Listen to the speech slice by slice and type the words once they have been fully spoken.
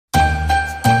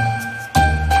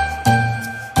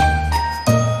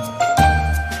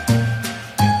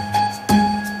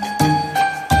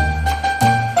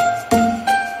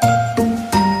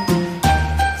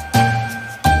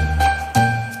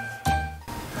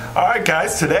Alright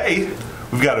guys, today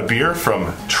we've got a beer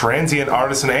from Transient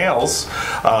Artisan Ales.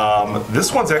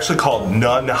 This one's actually called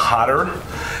None Hotter.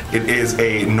 It is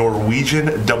a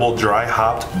Norwegian double dry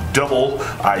hopped double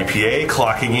IPA,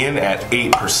 clocking in at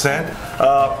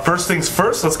 8%. First things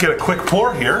first, let's get a quick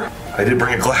pour here. I did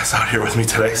bring a glass out here with me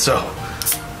today, so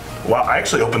wow, I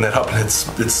actually opened that up and it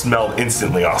smelled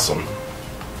instantly awesome.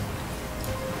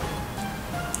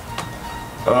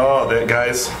 Oh, that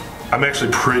guys, I'm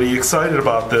actually pretty excited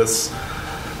about this.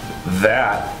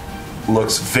 That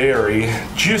looks very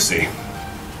juicy,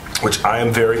 which I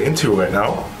am very into right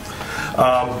now.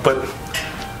 But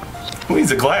who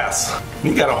needs a glass?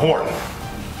 We got a horn.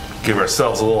 Give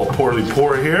ourselves a little poorly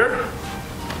pour here.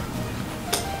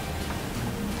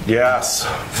 Yes,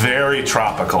 very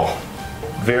tropical.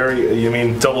 Very,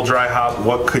 double dry hop,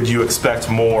 what could you expect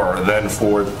more than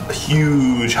for a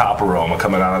huge hop aroma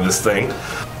coming out of this thing?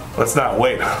 Let's not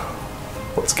wait.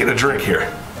 Let's get a drink here.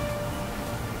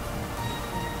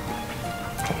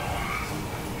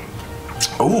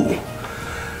 Ooh,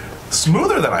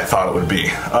 smoother than I thought it would be.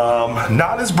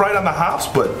 Not as bright on the hops,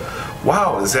 but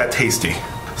wow, is that tasty.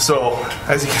 So,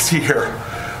 as you can see here,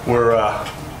 we're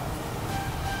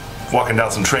walking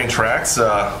down some train tracks.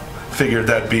 Figured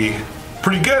that'd be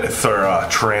pretty good if they're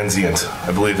transient.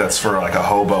 I believe that's for like a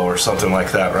hobo or something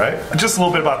like that, right? Just a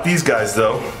little bit about these guys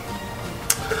though.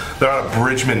 They're out of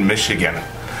Bridgman, Michigan.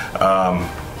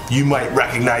 You might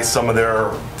recognize some of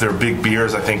their big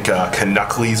beers. I think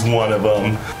Canuckley's one of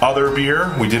them. Other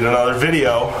beer, we did another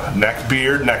video,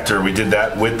 Neckbeard Nectar. We did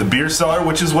that with the beer cellar,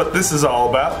 which is what this is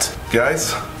all about.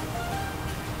 Guys,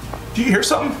 do you hear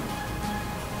something?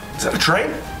 Is that a train?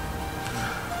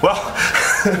 Well,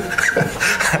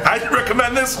 I'd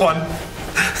recommend this one.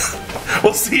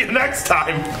 We'll see you next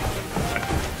time.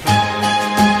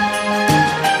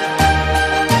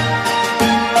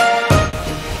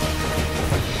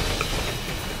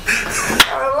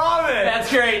 I love it. That's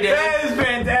great, dude.